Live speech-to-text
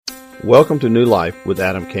Welcome to New Life with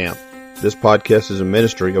Adam Camp. This podcast is a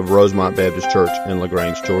ministry of Rosemont Baptist Church in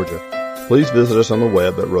LaGrange, Georgia. Please visit us on the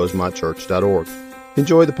web at rosemontchurch.org.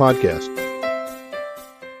 Enjoy the podcast.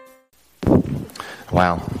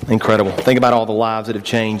 Wow, incredible. Think about all the lives that have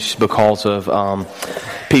changed because of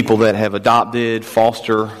people that have adopted,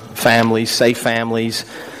 foster families, safe families.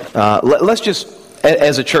 Let's just,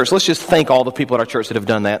 as a church, let's just thank all the people at our church that have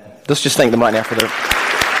done that. Let's just thank them right now for their...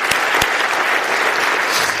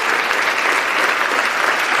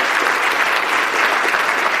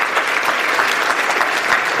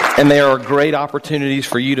 And there are great opportunities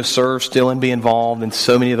for you to serve still and be involved in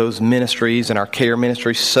so many of those ministries and our care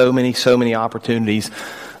ministries, so many opportunities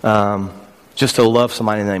just to love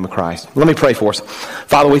somebody in the name of Christ. Let me pray for us.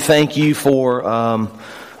 Father, we thank you for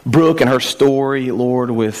Brooke and her story,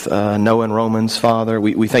 Lord, with Noah and Romans, Father.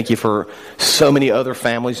 We thank you for so many other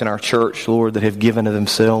families in our church, Lord, that have given to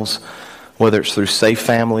themselves, whether it's through safe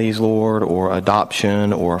families, Lord, or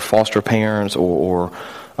adoption, or foster parents, or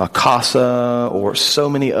CASA, or so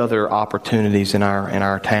many other opportunities in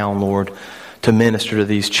our town, Lord, to minister to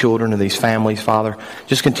these children and these families, Father.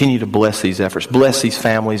 Just continue to bless these efforts. Bless these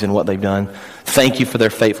families and what they've done. Thank you for their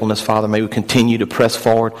faithfulness, Father. May we continue to press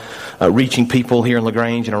forward, reaching people here in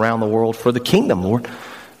LaGrange and around the world for the kingdom, Lord.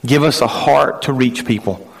 Give us a heart to reach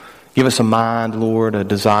people. Give us a mind, Lord, a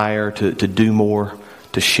desire to do more,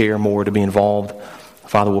 to share more, to be involved.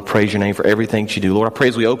 Father, we'll praise your name for everything that you do. Lord, I pray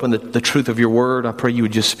as we open the truth of your word, I pray you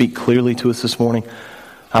would just speak clearly to us this morning.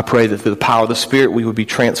 I pray that through the power of the Spirit, we would be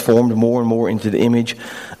transformed more and more into the image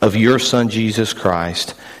of your Son, Jesus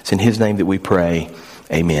Christ. It's in his name that we pray.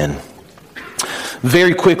 Amen.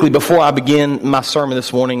 Very quickly, before I begin my sermon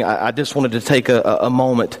this morning, I just wanted to take a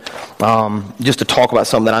moment just to talk about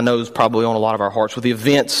something that I know is probably on a lot of our hearts. With the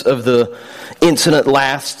events of the incident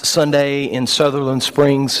last Sunday in Sutherland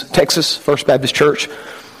Springs, Texas, First Baptist Church,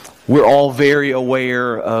 we're all very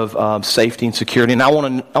aware of safety and security. And I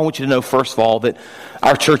want you to know, first of all, that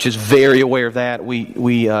our church is very aware of that.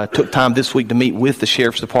 We took time this week to meet with the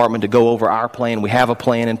Sheriff's Department to go over our plan. We have a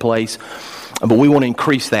plan in place, but we want to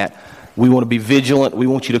increase that. We want to be vigilant. We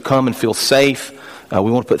want you to come and feel safe.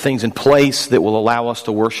 We want to put things in place that will allow us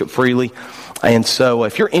to worship freely. And so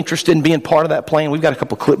if you're interested in being part of that plan, we've got a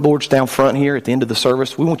couple of clipboards down front here at the end of the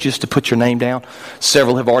service. We want you just to put your name down.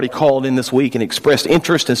 Several have already called in this week and expressed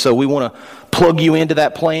interest, and so we want to plug you into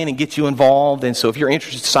that plan and get you involved. And so if you're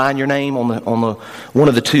interested, sign your name on the one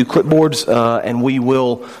of the two clipboards, and we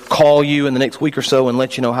will call you in the next week or so and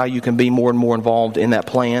let you know how you can be more and more involved in that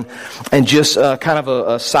plan. And just kind of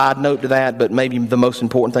a side note to that, but maybe the most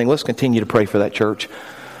important thing, let's continue to pray for that church.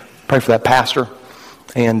 Pray for that pastor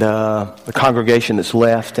and the congregation that's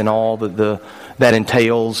left and all that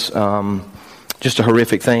entails. Just a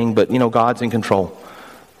horrific thing, but God's in control.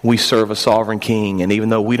 We serve a sovereign king, and even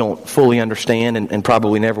though we don't fully understand and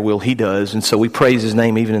probably never will, he does. And so we praise his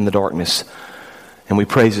name even in the darkness, and we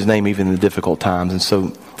praise his name even in the difficult times. And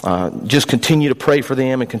so just continue to pray for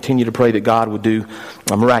them and continue to pray that God would do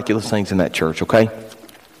miraculous things in that church, okay?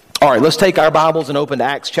 All right, let's take our Bibles and open to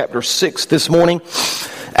Acts chapter 6 this morning.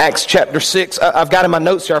 Acts chapter 6. I've got in my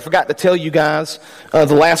notes here, I forgot to tell you guys, the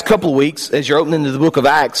last couple of weeks, as you're opening to the book of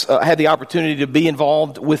Acts, I had the opportunity to be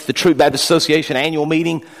involved with the Troop Baptist Association annual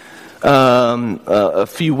meeting a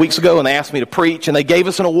few weeks ago, and they asked me to preach, and they gave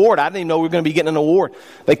us an award. I didn't even know we were going to be getting an award.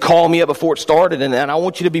 They called me up before it started, and I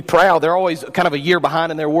want you to be proud. They're always kind of a year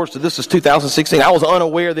behind in their awards, so this is 2016. I was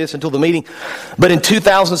unaware of this until the meeting, but in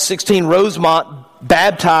 2016, Rosemont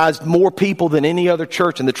baptized more people than any other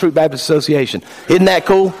church in the Troop Baptist Association. Isn't that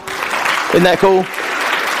cool? Isn't that cool?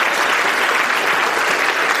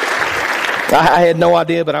 I had no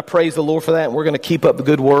idea, but I praise the Lord for that, and we're going to keep up the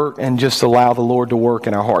good work and just allow the Lord to work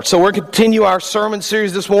in our hearts. So we're going to continue our sermon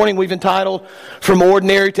series this morning. We've entitled From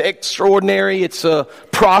Ordinary to Extraordinary. It's a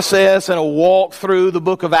process and a walk through the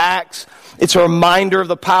book of Acts. It's a reminder of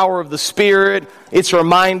the power of the Spirit. It's a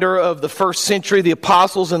reminder of the first century, the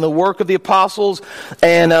apostles and the work of the apostles.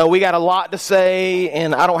 And we got a lot to say,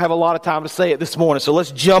 and I don't have a lot of time to say it this morning. So let's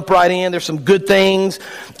jump right in. There's some good things.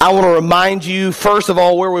 I want to remind you, first of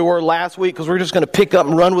all, where we were last week, because we're just going to pick up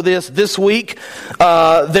and run with this. This week,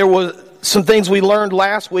 there was some things we learned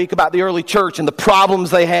last week about the early church and the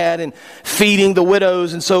problems they had in feeding the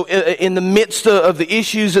widows. And so in the midst of the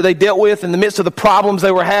issues that they dealt with, in the midst of the problems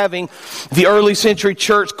they were having, the early century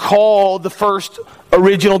church called the first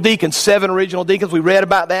original deacons, 7 original deacons. We read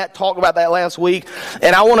about that, talked about that last week.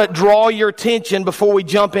 And I want to draw your attention before we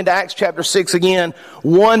jump into Acts chapter 6 again.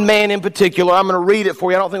 One man in particular, I'm going to read it for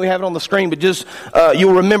you. I don't think we have it on the screen, but just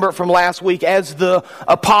you'll remember it from last week. As the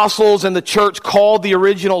apostles and the church called the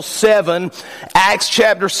original 7, Acts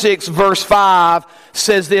chapter 6 verse 5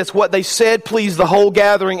 says this, what they said pleased the whole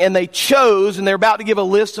gathering, and they chose, and they're about to give a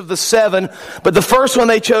list of the 7, but the first one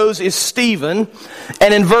they chose is Stephen.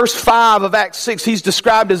 And in verse 5 of Acts 6, he's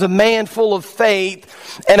described as a man full of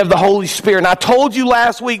faith and of the Holy Spirit. And I told you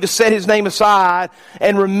last week to set his name aside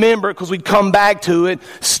and remember it, because we'd come back to it.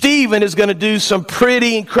 Stephen is going to do some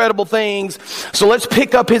pretty incredible things. So let's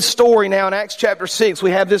pick up his story now in Acts chapter 6.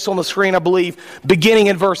 We have this on the screen, I believe, beginning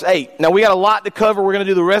in verse 8. Now, we got a lot to cover. We're going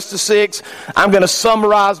to do the rest of 6. I'm going to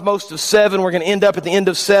summarize most of 7. We're going to end up at the end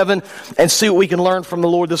of 7 and see what we can learn from the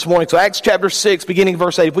Lord this morning. So Acts chapter 6, beginning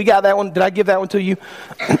verse 8. If we got that one, did I give that one to you?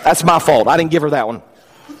 That's my fault. I didn't give her that one.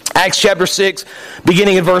 Acts chapter 6,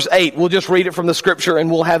 beginning in verse 8. We'll just read it from the scripture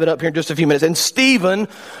and we'll have it up here in just a few minutes. And Stephen,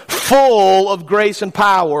 full of grace and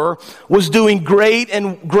power, was doing great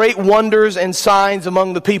wonders and signs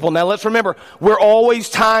among the people. Now let's remember, we're always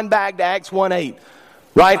tying back to Acts 1:8.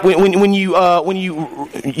 Right? When you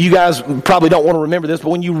guys probably don't want to remember this, but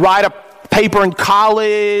when you write a paper in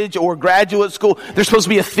college or graduate school, there's supposed to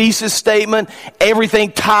be a thesis statement.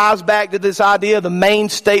 Everything ties back to this idea, the main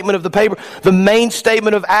statement of the paper. The main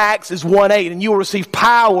statement of Acts is 1:8, and you will receive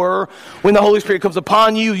power when the Holy Spirit comes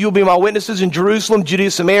upon you. You'll be my witnesses in Jerusalem,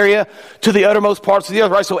 Judea, Samaria, to the uttermost parts of the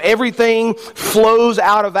earth. Right? So everything flows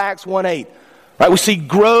out of Acts 1:8. Right, we see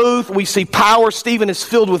growth, we see power. Stephen is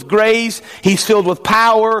filled with grace, he's filled with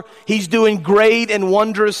power, he's doing great and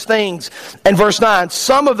wondrous things. And verse 9,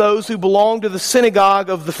 some of those who belonged to the synagogue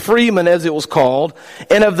of the freemen, as it was called,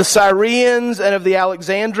 and of the Syrians and of the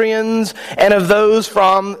Alexandrians and of those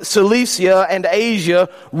from Cilicia and Asia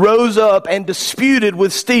rose up and disputed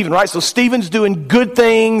with Stephen. Right, so Stephen's doing good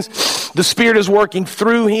things, the Spirit is working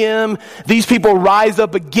through him. These people rise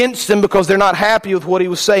up against him because they're not happy with what he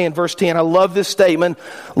was saying. Verse 10, I love this statement,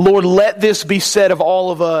 Lord, let this be said of all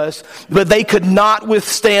of us, but they could not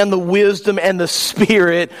withstand the wisdom and the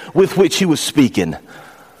spirit with which he was speaking.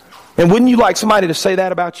 And wouldn't you like somebody to say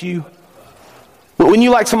that about you? Wouldn't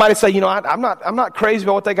you like somebody to say, I'm not crazy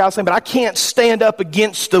about what that guy's saying, but I can't stand up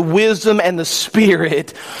against the wisdom and the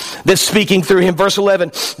spirit that's speaking through him. Verse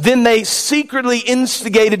 11, then they secretly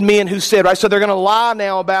instigated men who said, right, so they're going to lie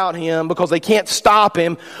now about him because they can't stop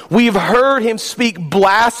him. We've heard him speak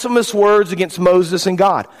blasphemous words against Moses and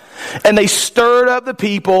God. And they stirred up the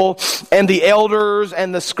people and the elders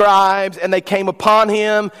and the scribes, and they came upon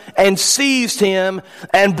him and seized him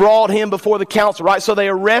and brought him before the council, right? So they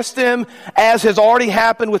arrest him, as has already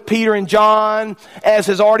happened with Peter and John, as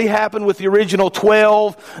has already happened with the original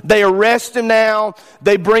 12. They arrest him now.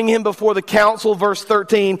 They bring him before the council, verse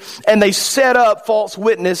 13, and they set up false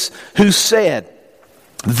witness who said,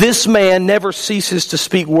 this man never ceases to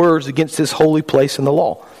speak words against this holy place in the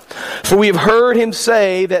law. For we have heard him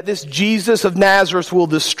say that this Jesus of Nazareth will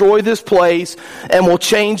destroy this place and will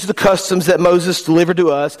change the customs that Moses delivered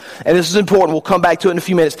to us. And this is important. We'll come back to it in a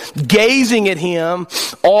few minutes. Gazing at him,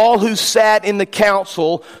 all who sat in the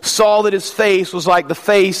council saw that his face was like the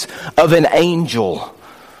face of an angel.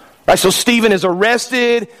 Right, so Stephen is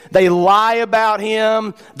arrested. They lie about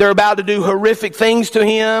him. They're about to do horrific things to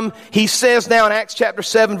him. He says now in Acts chapter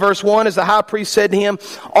 7 verse 1, as the high priest said to him,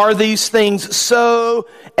 are these things so?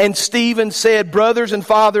 And Stephen said, brothers and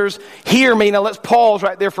fathers, hear me. Now let's pause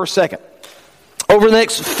right there for a second. Over the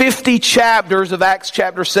next 50 chapters of Acts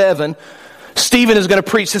chapter 7, Stephen is going to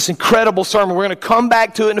preach this incredible sermon. We're going to come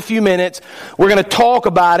back to it in a few minutes. We're going to talk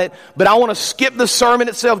about it, but I want to skip the sermon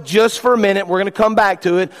itself just for a minute. We're going to come back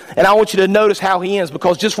to it, and I want you to notice how he ends,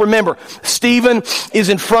 because just remember, Stephen is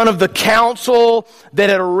in front of the council that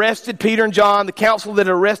had arrested Peter and John, the council that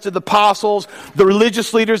had arrested the apostles, the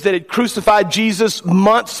religious leaders that had crucified Jesus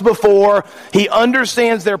months before. He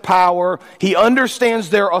understands their power. He understands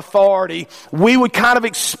their authority. We would kind of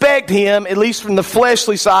expect him, at least from the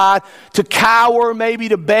fleshly side, to cower, maybe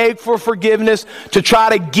to beg for forgiveness, to try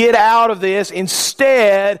to get out of this.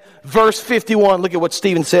 Instead, verse 51, look at what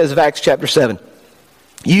Stephen says of Acts chapter 7.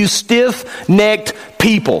 You stiff-necked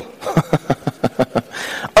people,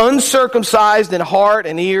 uncircumcised in heart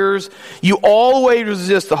and ears, you always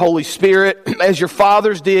resist the Holy Spirit, as your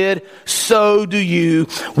fathers did, so do you.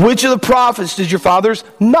 Which of the prophets did your fathers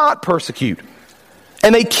not persecute?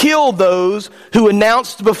 And they killed those who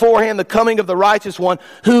announced beforehand the coming of the righteous one,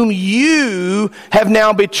 whom you have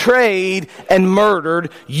now betrayed and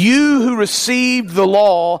murdered, you who received the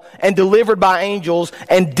law and delivered by angels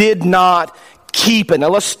and did not keep it. Now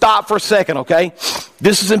let's stop for a second, okay?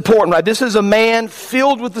 This is important, right? This is a man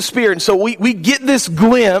filled with the Spirit. And so we get this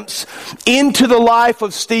glimpse into the life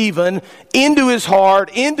of Stephen, into his heart,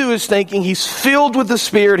 into his thinking. He's filled with the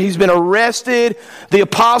Spirit. He's been arrested. The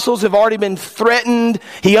apostles have already been threatened.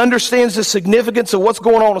 He understands the significance of what's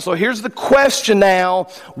going on. And so here's the question now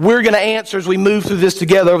we're going to answer as we move through this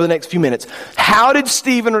together over the next few minutes. How did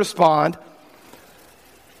Stephen respond?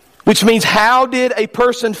 Which means, how did a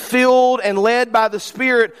person filled and led by the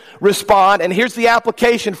Spirit respond? And here's the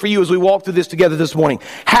application for you as we walk through this together this morning.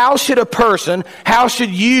 How should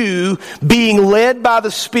you, being led by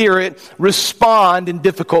the Spirit, respond in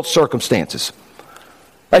difficult circumstances?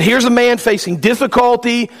 Right, here's a man facing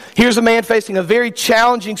difficulty. Here's a man facing a very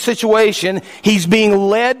challenging situation. He's being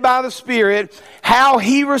led by the Spirit. How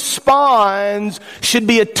he responds should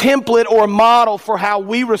be a template or a model for how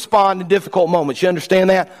we respond in difficult moments. You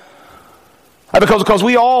understand that? Because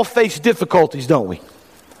we all face difficulties, don't we?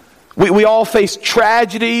 We all face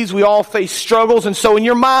tragedies. We all face struggles. And so in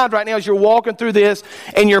your mind right now, as you're walking through this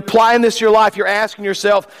and you're applying this to your life, you're asking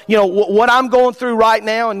yourself, what I'm going through right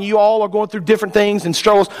now, and you all are going through different things and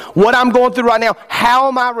struggles. What I'm going through right now, how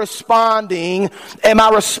am I responding? Am I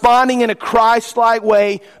responding in a Christ-like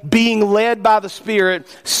way, being led by the Spirit?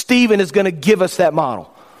 Stephen is going to give us that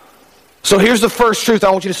model. So here's the first truth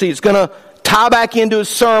I want you to see. It's going to tie back into his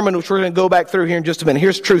sermon, which we're going to go back through here in just a minute.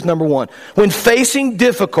 Here's truth number one. When facing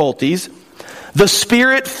difficulties, the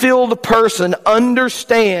Spirit-filled person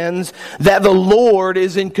understands that the Lord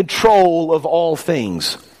is in control of all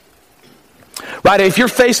things. Right? If you're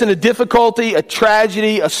facing a difficulty, a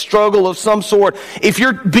tragedy, a struggle of some sort, if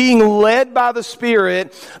you're being led by the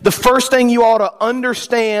Spirit, the first thing you ought to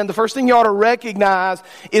understand, the first thing you ought to recognize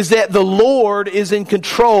is that the Lord is in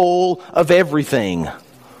control of everything.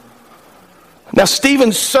 Now,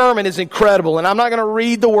 Stephen's sermon is incredible, and I'm not going to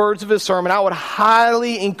read the words of his sermon. I would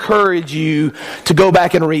highly encourage you to go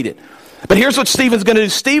back and read it. But here's what Stephen's going to do.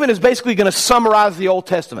 Stephen is basically going to summarize the Old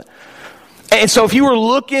Testament. And so if you were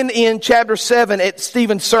looking in chapter 7 at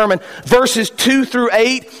Stephen's sermon, verses 2 through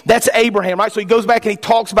 8, that's Abraham, right? So he goes back and he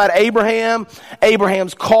talks about Abraham,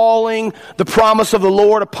 Abraham's calling, the promise of the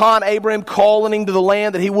Lord upon Abraham, calling him to the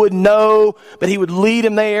land that he wouldn't know, but he would lead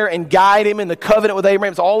him there and guide him in the covenant with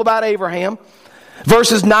Abraham. It's all about Abraham.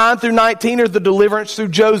 Verses 9 through 19 are the deliverance through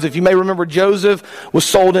Joseph. You may remember Joseph was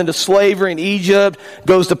sold into slavery in Egypt,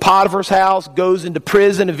 goes to Potiphar's house, goes into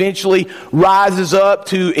prison, eventually rises up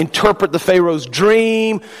to interpret the Pharaoh's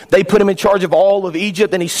dream. They put him in charge of all of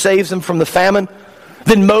Egypt, and he saves them from the famine.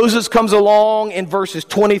 Then Moses comes along in verses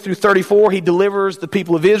 20 through 34. He delivers the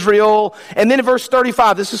people of Israel. And then in verse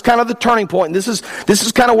 35, this is kind of the turning point. This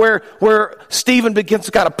is kind of where Stephen begins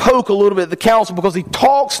to kind of poke a little bit at the council, because he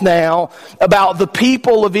talks now about the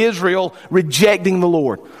people of Israel rejecting the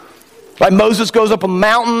Lord. Like Moses goes up a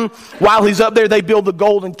mountain. While he's up there, they build the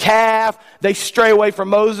golden calf. They stray away from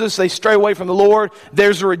Moses. They stray away from the Lord.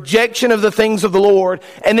 There's a rejection of the things of the Lord.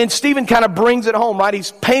 And then Stephen kind of brings it home, right?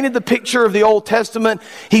 He's painted the picture of the Old Testament.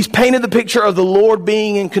 He's painted the picture of the Lord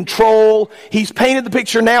being in control. He's painted the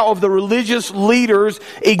picture now of the religious leaders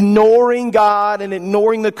ignoring God and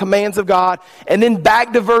ignoring the commands of God. And then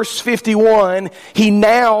back to verse 51, he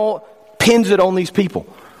now pins it on these people.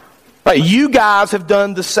 Right, you guys have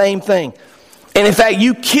done the same thing. And in fact,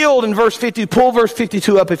 you killed in verse 50, pull verse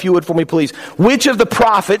 52 up if you would for me, please. Which of the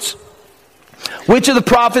prophets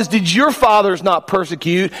did your fathers not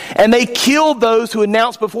persecute? And they killed those who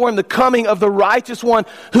announced before him the coming of the righteous one,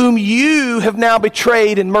 whom you have now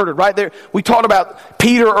betrayed and murdered. Right there, we talked about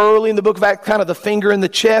Peter early in the book of Acts, kind of the finger in the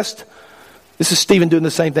chest. This is Stephen doing the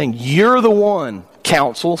same thing. You're the one,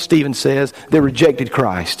 counsel, Stephen says, that rejected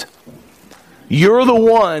Christ. You're the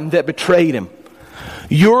one that betrayed him.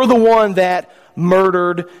 You're the one that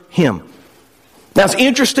murdered him. Now it's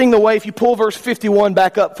interesting the way, if you pull verse 51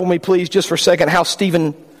 back up for me, please, just for a second, how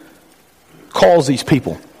Stephen calls these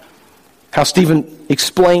people. How Stephen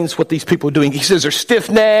explains what these people are doing. He says they're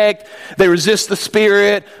stiff-necked, they resist the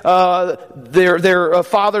Spirit, their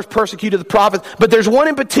fathers persecuted the prophets. But there's one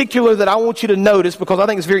in particular that I want you to notice, because I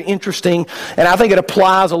think it's very interesting, and I think it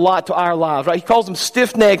applies a lot to our lives. Right? He calls them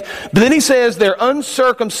stiff-necked, but then he says they're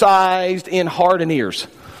uncircumcised in heart and ears.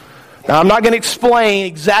 Now, I'm not going to explain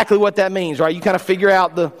exactly what that means, right? You kind of figure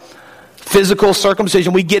out the physical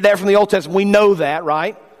circumcision. We get that from the Old Testament. We know that,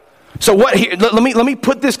 right? So let me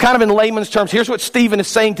put this kind of in layman's terms. Here's what Stephen is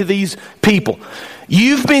saying to these people.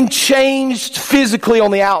 You've been changed physically on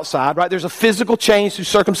the outside, right? There's a physical change through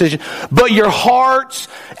circumcision, but your hearts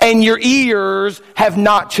and your ears have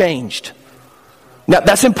not changed. Now,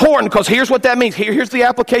 that's important, because here's what that means. Here's the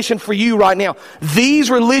application for you right now. These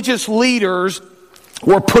religious leaders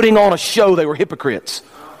were putting on a show. They were hypocrites.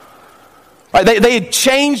 Right? They had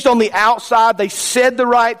changed on the outside. They said the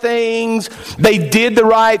right things. They did the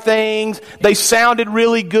right things. They sounded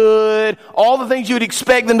really good. All the things you would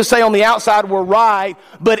expect them to say on the outside were right.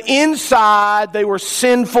 But inside, they were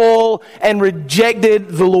sinful and rejected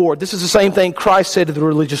the Lord. This is the same thing Christ said to the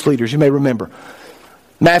religious leaders. You may remember.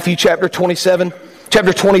 Matthew chapter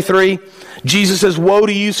 23, Jesus says, "Woe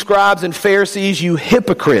to you, scribes and Pharisees, you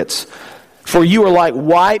hypocrites! For you are like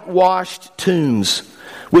whitewashed tombs,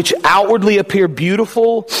 which outwardly appear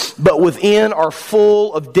beautiful, but within are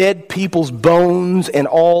full of dead people's bones and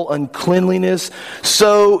all uncleanliness.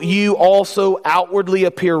 So you also outwardly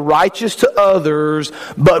appear righteous to others,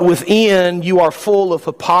 but within you are full of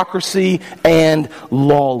hypocrisy and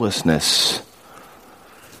lawlessness."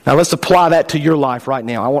 Now let's apply that to your life right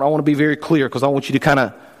now. I want to be very clear, because I want you to kind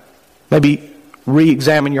of maybe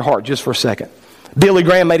re-examine your heart just for a second. Billy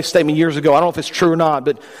Graham made a statement years ago. I don't know if it's true or not,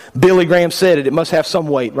 but Billy Graham said it. It must have some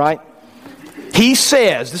weight, right? He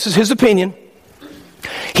says, this is his opinion,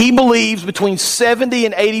 he believes between 70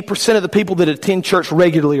 and 80% of the people that attend church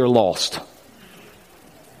regularly are lost.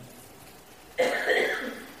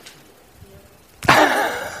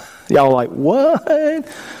 Y'all are like, what?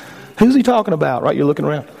 Who's he talking about? Right? You're looking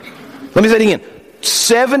around. Let me say it again.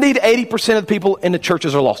 70 to 80% of the people in the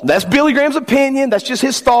churches are lost. That's Billy Graham's opinion. That's just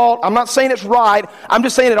his thought. I'm not saying it's right. I'm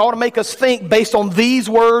just saying it ought to make us think based on these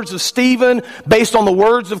words of Stephen, based on the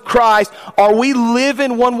words of Christ. Are we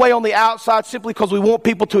living one way on the outside simply because we want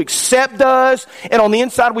people to accept us, and on the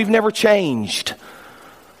inside we've never changed?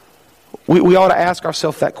 We ought to ask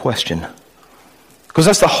ourselves that question, because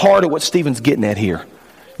that's the heart of what Stephen's getting at here.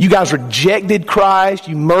 You guys rejected Christ.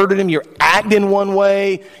 You murdered Him. You're acting one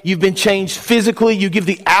way. You've been changed physically. You give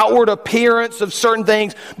the outward appearance of certain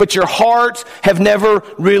things, but your hearts have never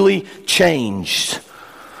really changed.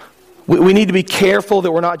 We need to be careful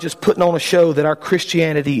that we're not just putting on a show, that our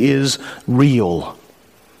Christianity is real.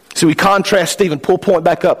 So we contrast Stephen. Pull point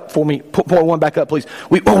back up for me. Pull point one back up, please.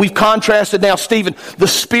 We've contrasted now Stephen, the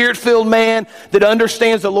Spirit-filled man that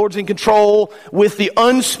understands the Lord's in control, with the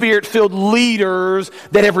unspirit-filled leaders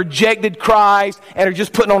that have rejected Christ and are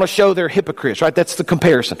just putting on a show. They're hypocrites, right? That's the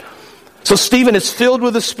comparison. So Stephen is filled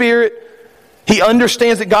with the Spirit. He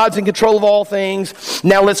understands that God's in control of all things.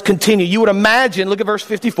 Now let's continue. You would imagine, look at verse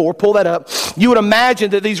 54, pull that up. You would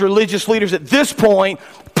imagine that these religious leaders at this point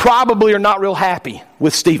probably are not real happy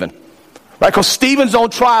with Stephen. Right? Because Stephen's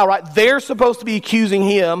on trial, right? They're supposed to be accusing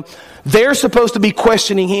him. They're supposed to be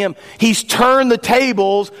questioning him. He's turned the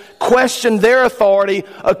tables, questioned their authority,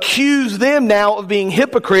 accused them now of being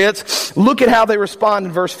hypocrites. Look at how they respond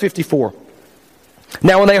in verse 54.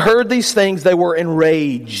 Now when they heard these things, they were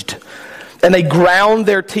enraged, and they ground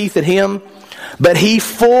their teeth at him. But he,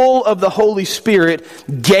 full of the Holy Spirit,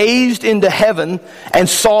 gazed into heaven and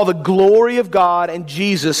saw the glory of God and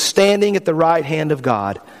Jesus standing at the right hand of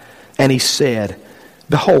God. And he said,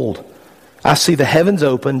 "Behold, I see the heavens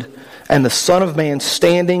opened, and the Son of Man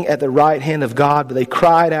standing at the right hand of God." But they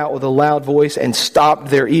cried out with a loud voice and stopped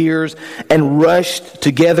their ears and rushed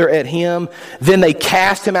together at him. Then they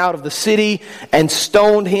cast him out of the city and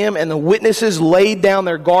stoned him. And the witnesses laid down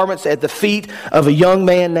their garments at the feet of a young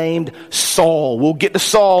man named Saul. We'll get to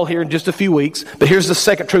Saul here in just a few weeks. But here's the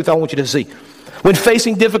second truth I want you to see. When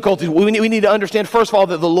facing difficulties, we need to understand, first of all,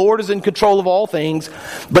 that the Lord is in control of all things.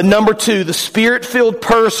 But number two, the Spirit-filled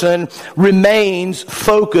person remains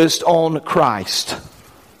focused on Christ.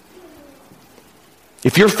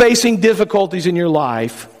 If you're facing difficulties in your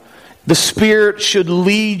life, the Spirit should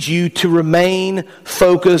lead you to remain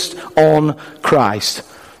focused on Christ.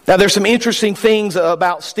 Now, there's some interesting things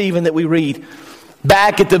about Stephen that we read.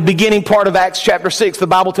 Back at the beginning part of Acts chapter 6, the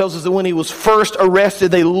Bible tells us that when he was first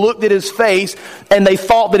arrested, they looked at his face and they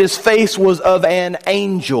thought that his face was of an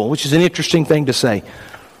angel, which is an interesting thing to say.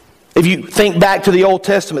 If you think back to the Old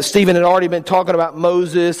Testament, Stephen had already been talking about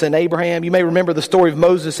Moses and Abraham. You may remember the story of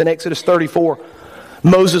Moses in Exodus 34.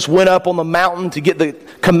 Moses went up on the mountain to get the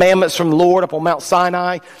commandments from the Lord up on Mount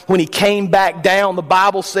Sinai. When he came back down, the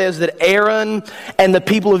Bible says that Aaron and the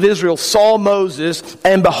people of Israel saw Moses,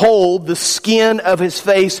 and behold, the skin of his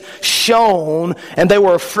face shone, and they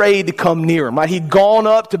were afraid to come near him. Right? He'd gone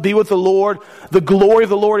up to be with the Lord. The glory of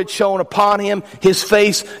the Lord had shone upon him. His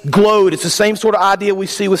face glowed. It's the same sort of idea we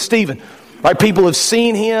see with Stephen. Right? People have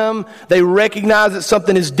seen him. They recognize that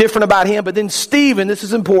something is different about him. But then Stephen, this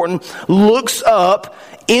is important, looks up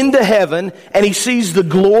into heaven and he sees the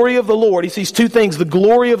glory of the Lord. He sees two things, the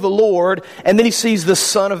glory of the Lord, and then he sees the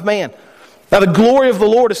Son of Man. Now the glory of the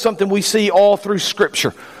Lord is something we see all through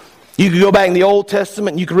Scripture. You could go back in the Old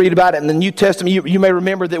Testament and you could read about it in the New Testament. You may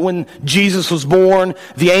remember that when Jesus was born,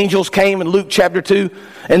 the angels came in Luke chapter 2.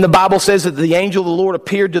 And the Bible says that the angel of the Lord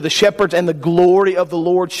appeared to the shepherds and the glory of the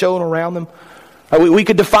Lord shone around them. We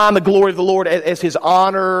could define the glory of the Lord as His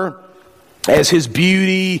honor, as His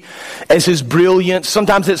beauty, as His brilliance.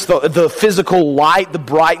 Sometimes it's the physical light, the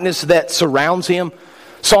brightness that surrounds Him.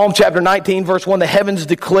 Psalm chapter 19, verse 1, the heavens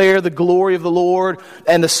declare the glory of the Lord,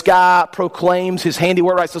 and the sky proclaims His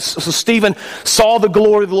handiwork. Right? So Stephen saw the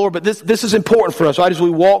glory of the Lord, but this is important for us, right? As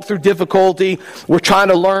we walk through difficulty, we're trying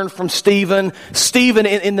to learn from Stephen. Stephen,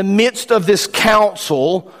 in the midst of this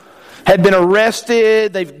council, had been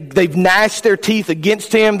arrested. They've gnashed their teeth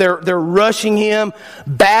against him. They're rushing him.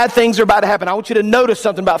 Bad things are about to happen. I want you to notice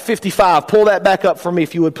something about 55. Pull that back up for me,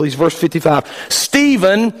 if you would, please. Verse 55.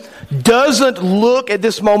 Stephen doesn't look at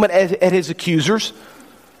this moment at his accusers.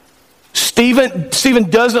 Stephen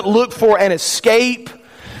doesn't look for an escape.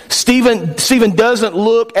 Stephen doesn't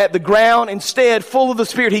look at the ground. Instead, full of the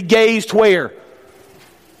Spirit, he gazed where?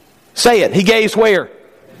 Say it. He gazed where?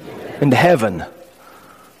 Into heaven.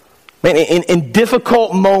 Man, in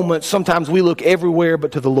difficult moments, sometimes we look everywhere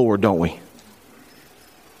but to the Lord, don't we?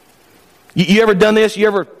 You ever done this? You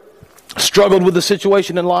ever struggled with a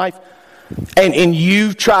situation in life and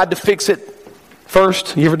you've tried to fix it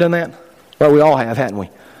first? You ever done that? Well, we all have, haven't we?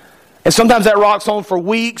 And sometimes that rocks on for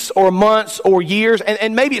weeks or months or years.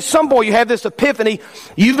 And maybe at some point you have this epiphany.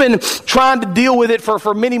 You've been trying to deal with it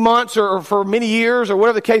for many months or for many years or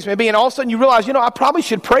whatever the case may be. And all of a sudden you realize, I probably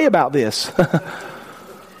should pray about this.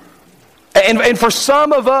 And for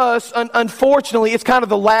some of us, unfortunately, it's kind of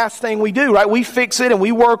the last thing we do, right? We fix it and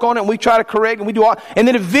we work on it and we try to correct and we do all, and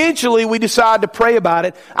then eventually we decide to pray about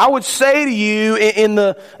it. I would say to you, in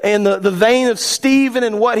the vein of Stephen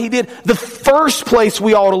and what he did, the first place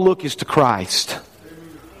we ought to look is to Christ.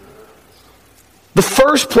 The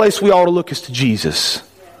first place we ought to look is to Jesus.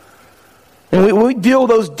 And we deal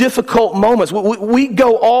with those difficult moments. We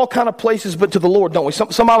go all kind of places but to the Lord, don't we? Some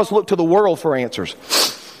of us look to the world for answers.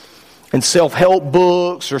 And self-help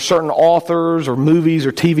books or certain authors or movies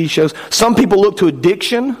or TV shows. Some people look to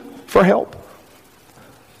addiction for help.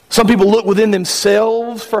 Some people look within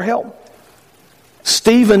themselves for help.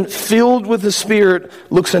 Stephen, filled with the Spirit,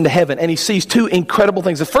 looks into heaven and he sees two incredible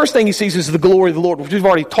things. The first thing he sees is the glory of the Lord, which we've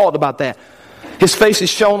already talked about that. His face is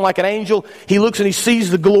shone like an angel. He looks and he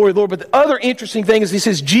sees the glory of the Lord. But the other interesting thing is he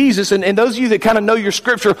says Jesus, and those of you that kind of know your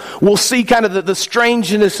scripture will see kind of the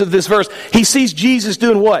strangeness of this verse. He sees Jesus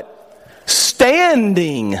doing what?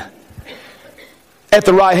 Standing at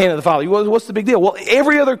the right hand of the Father. What's the big deal? Well,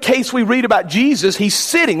 every other case we read about Jesus, he's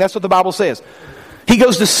sitting. That's what the Bible says. He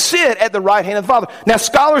goes to sit at the right hand of the Father. Now,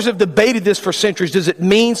 scholars have debated this for centuries. Does it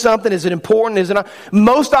mean something? Is it important? Is it not?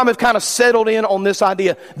 Most of them have kind of settled in on this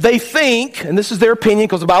idea. They think, and this is their opinion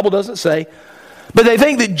because the Bible doesn't say, but they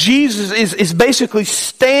think that Jesus is basically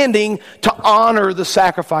standing to honor the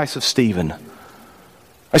sacrifice of Stephen.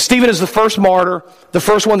 Stephen is the first martyr, the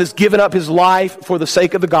first one that's given up his life for the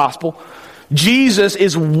sake of the gospel. Jesus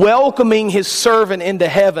is welcoming his servant into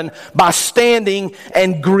heaven by standing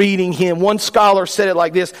and greeting him. One scholar said it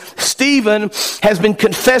like this: Stephen has been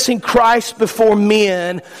confessing Christ before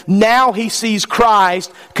men. Now he sees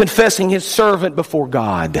Christ confessing his servant before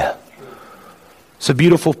God. It's a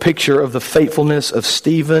beautiful picture of the faithfulness of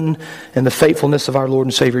Stephen and the faithfulness of our Lord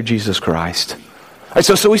and Savior Jesus Christ. Right,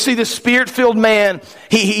 so we see this Spirit-filled man.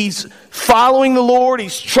 He's following the Lord.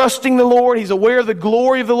 He's trusting the Lord. He's aware of the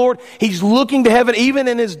glory of the Lord. He's looking to heaven even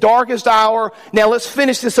in his darkest hour. Now let's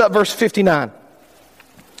finish this up, verse 59.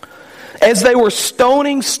 As they were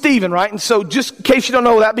stoning Stephen, right? And so just in case you don't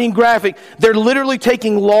know, without being graphic, they're literally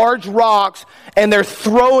taking large rocks and they're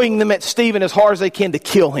throwing them at Stephen as hard as they can to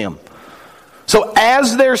kill him. So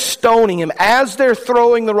as they're stoning him, as they're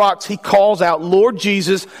throwing the rocks, he calls out, Lord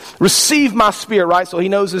Jesus, receive my spirit, right? So he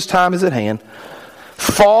knows his time is at hand.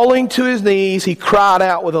 Falling to his knees, he cried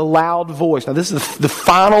out with a loud voice. Now this is the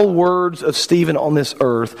final words of Stephen on this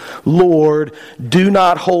earth. Lord, do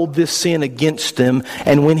not hold this sin against him.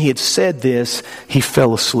 And when he had said this, he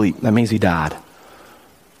fell asleep. That means he died.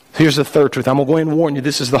 Here's the third truth. I'm going to go ahead and warn you,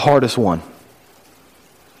 this is the hardest one.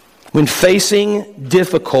 When facing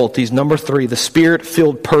difficulties, number 3, the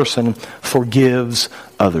Spirit-filled person forgives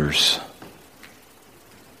others.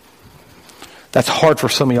 That's hard for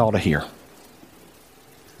some of y'all to hear.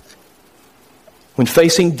 When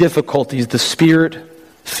facing difficulties, the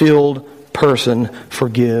Spirit-filled person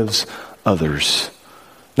forgives others.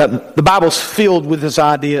 Now, the Bible's filled with this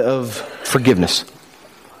idea of forgiveness.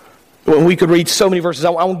 When we could read so many verses, I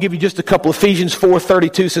want to give you just a couple. Ephesians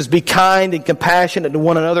 4:32 says, be kind and compassionate to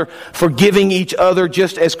one another, forgiving each other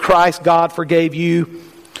just as Christ God forgave you.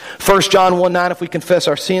 1 John 1:9, if we confess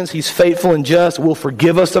our sins, He's faithful and just, will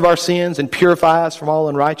forgive us of our sins and purify us from all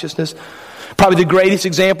unrighteousness. Probably the greatest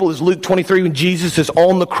example is Luke 23 when Jesus is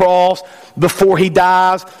on the cross before He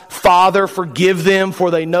dies. Father, forgive them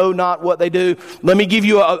for they know not what they do. Let me give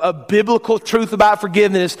you a biblical truth about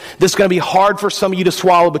forgiveness that's going to be hard for some of you to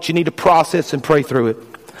swallow, but you need to process and pray through it.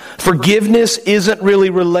 Forgiveness isn't really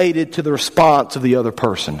related to the response of the other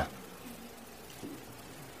person.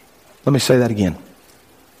 Let me say that again.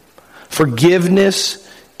 Forgiveness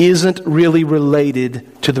isn't really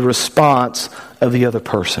related to the response of the other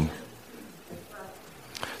person.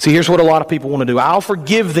 See, here's what a lot of people want to do. I'll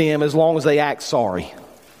forgive them as long as they act sorry.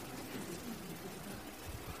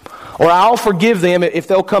 Or I'll forgive them if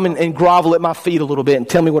they'll come and grovel at my feet a little bit and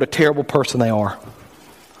tell me what a terrible person they are.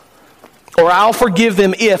 Or I'll forgive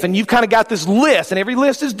them if, and you've kind of got this list, and every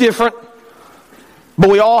list is different, but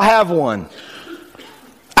we all have one.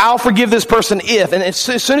 I'll forgive this person if. And as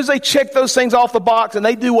soon as they check those things off the box and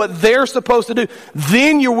they do what they're supposed to do,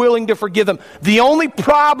 then you're willing to forgive them. The only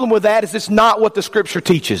problem with that is it's not what the Scripture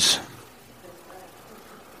teaches.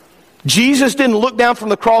 Jesus didn't look down from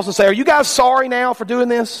the cross and say, are you guys sorry now for doing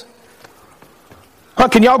this?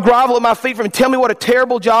 Can y'all grovel at my feet and tell me what a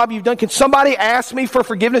terrible job you've done? Can somebody ask me for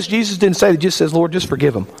forgiveness? Jesus didn't say that. He just says, Lord, just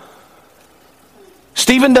forgive them.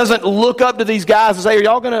 Stephen doesn't look up to these guys and say, are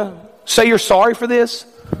y'all going to say you're sorry for this?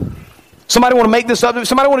 Somebody want to make this up?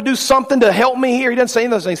 Somebody want to do something to help me here? He doesn't say any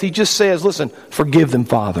of those things. He just says, listen, forgive them,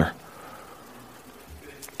 Father.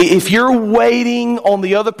 If you're waiting on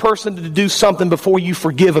the other person to do something before you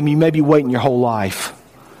forgive them, you may be waiting your whole life.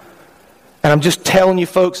 And I'm just telling you,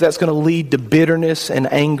 folks, that's going to lead to bitterness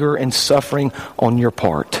and anger and suffering on your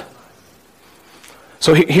part.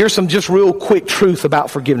 So here's some just real quick truth about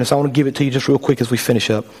forgiveness. I want to give it to you just real quick as we finish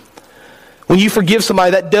up. When you forgive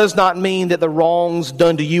somebody, that does not mean that the wrongs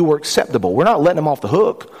done to you were acceptable. We're not letting them off the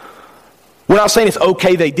hook. We're not saying it's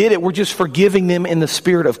okay they did it. We're just forgiving them in the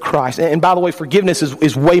Spirit of Christ. And by the way, forgiveness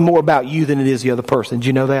is way more about you than it is the other person. Did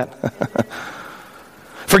you know that?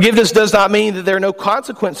 Forgiveness does not mean that there are no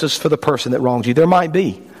consequences for the person that wrongs you. There might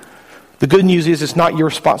be. The good news is it's not your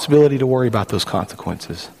responsibility to worry about those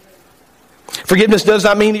consequences. Forgiveness does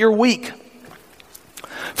not mean that you're weak.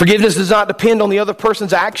 Forgiveness does not depend on the other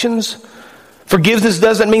person's actions. Forgiveness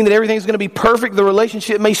doesn't mean that everything's going to be perfect. The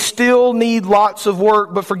relationship may still need lots of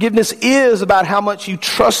work, but forgiveness is about how much you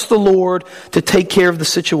trust the Lord to take care of the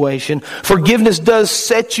situation. Forgiveness does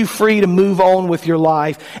set you free to move on with your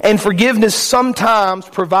life. And forgiveness sometimes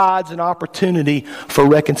provides an opportunity for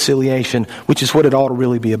reconciliation, which is what it ought to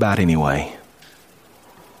really be about anyway.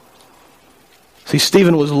 See,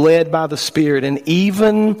 Stephen was led by the Spirit, and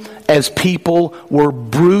even as people were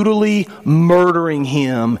brutally murdering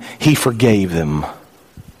him, he forgave them.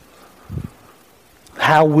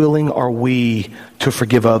 How willing are we to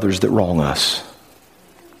forgive others that wrong us?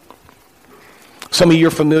 Some of you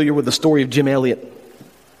are familiar with the story of Jim Elliot.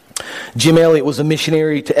 Jim Elliot was a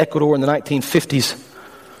missionary to Ecuador in the 1950s.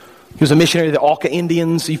 He was a missionary to the Auca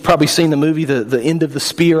Indians. You've probably seen the movie, The End of the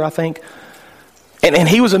Spear, I think. And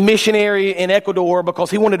he was a missionary in Ecuador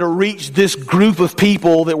because he wanted to reach this group of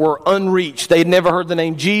people that were unreached. They had never heard the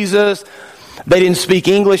name Jesus. They didn't speak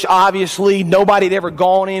English, obviously. Nobody had ever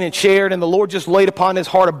gone in and shared. And the Lord just laid upon his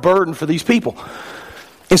heart a burden for these people.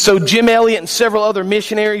 And so Jim Elliot and several other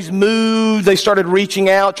missionaries moved. They started reaching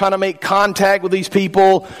out, trying to make contact with these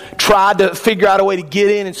people, tried to figure out a way to get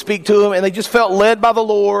in and speak to them. And they just felt led by the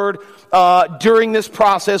Lord during this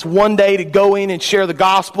process one day to go in and share the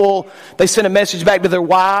gospel. They sent a message back to their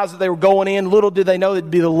wives that they were going in. Little did they know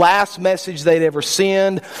it'd be the last message they'd ever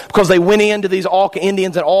send, because they went into these Auca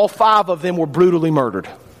Indians and all 5 of them were brutally murdered.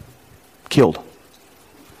 Killed.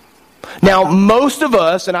 Now, most of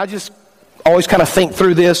us, and I just always kind of think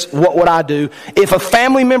through this, what would I do? If a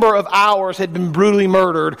family member of ours had been brutally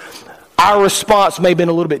murdered, our response may have been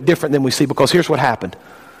a little bit different than we see, because here's what happened.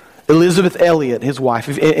 Elizabeth Elliot, his wife,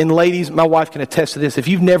 and ladies, my wife can attest to this. If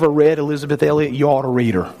you've never read Elizabeth Elliot, you ought to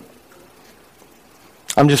read her.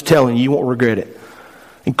 I'm just telling you, you won't regret it.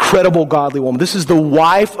 Incredible godly woman. This is the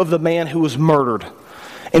wife of the man who was murdered.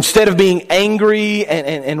 Instead of being angry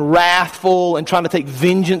and wrathful and trying to take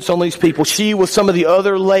vengeance on these people, she, with some of the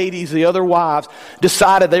other ladies, the other wives,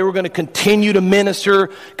 decided they were going to continue to minister,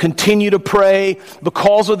 continue to pray.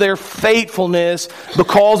 Because of their faithfulness,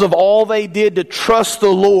 because of all they did to trust the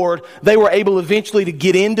Lord, they were able eventually to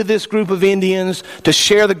get into this group of Indians, to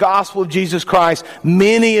share the gospel of Jesus Christ.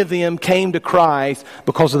 Many of them came to Christ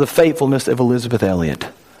because of the faithfulness of Elizabeth Elliot.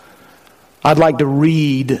 I'd like to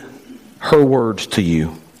read her words to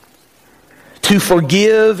you. To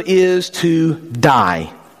forgive is to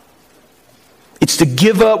die. It's to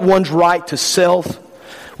give up one's right to self,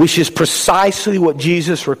 which is precisely what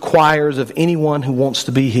Jesus requires of anyone who wants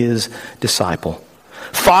to be His disciple.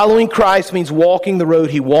 Following Christ means walking the road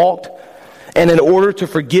He walked, and in order to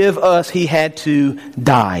forgive us, He had to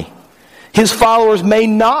die. His followers may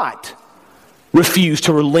not refuse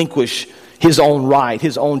to relinquish His own right,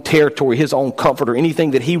 His own territory, His own comfort, or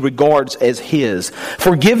anything that He regards as His.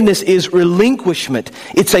 Forgiveness is relinquishment.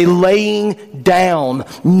 It's a laying down.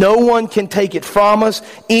 No one can take it from us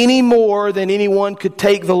any more than anyone could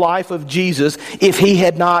take the life of Jesus if He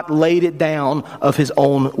had not laid it down of His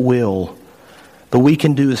own will. But we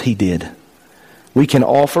can do as He did. We can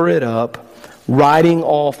offer it up, writing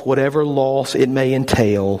off whatever loss it may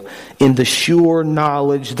entail, in the sure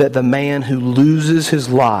knowledge that the man who loses his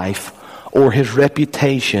life or his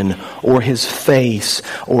reputation or his face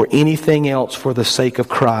or anything else for the sake of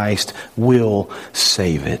Christ will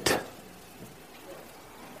save it.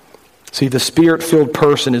 See, the Spirit-filled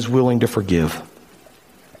person is willing to forgive.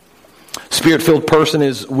 Spirit-filled person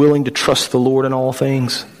is willing to trust the Lord in all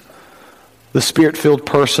things. The Spirit-filled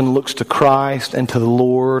person looks to Christ and to the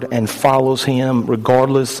Lord and follows Him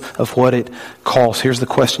regardless of what it costs. Here's the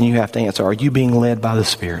question you have to answer. Are you being led by the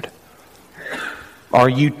Spirit? Are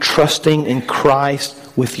you trusting in Christ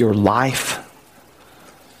with your life?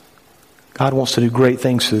 God wants to do great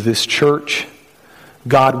things through this church.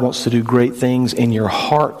 God wants to do great things in your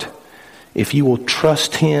heart. If you will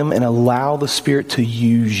trust Him and allow the Spirit to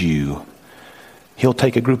use you, He'll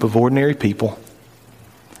take a group of ordinary people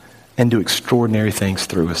and do extraordinary things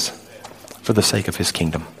through us for the sake of His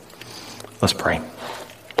kingdom. Let's pray.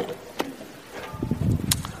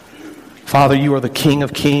 Father, You are the King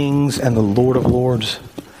of kings and the Lord of lords.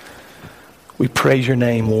 We praise Your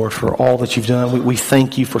name, Lord, for all that You've done. We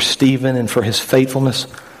thank You for Stephen and for his faithfulness.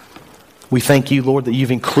 We thank You, Lord, that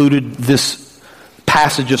You've included this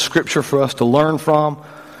passage of Scripture for us to learn from,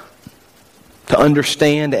 to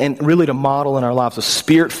understand, and really to model in our lives. A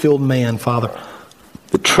Spirit-filled man, Father,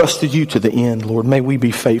 that trusted You to the end, Lord. May we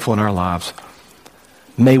be faithful in our lives.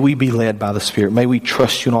 May we be led by the Spirit. May we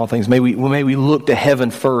trust You in all things. May we look to heaven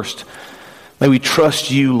first. May we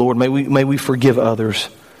trust You, Lord. May we forgive others.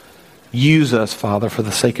 Use us, Father, for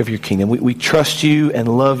the sake of Your kingdom. We trust You and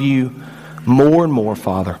love You more and more,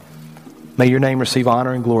 Father. May Your name receive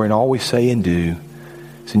honor and glory in all we say and do.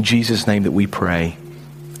 It's in Jesus' name that we pray.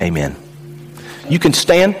 Amen. You can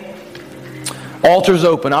stand. Altar's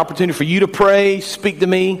open. Opportunity for you to pray, speak to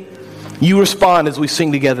me. You respond as we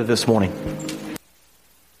sing together this morning.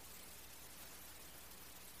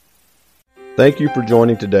 Thank you for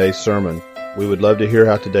joining today's sermon. We would love to hear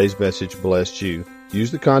how today's message blessed you.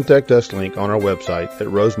 Use the Contact Us link on our website at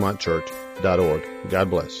rosemontchurch.org. God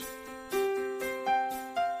bless.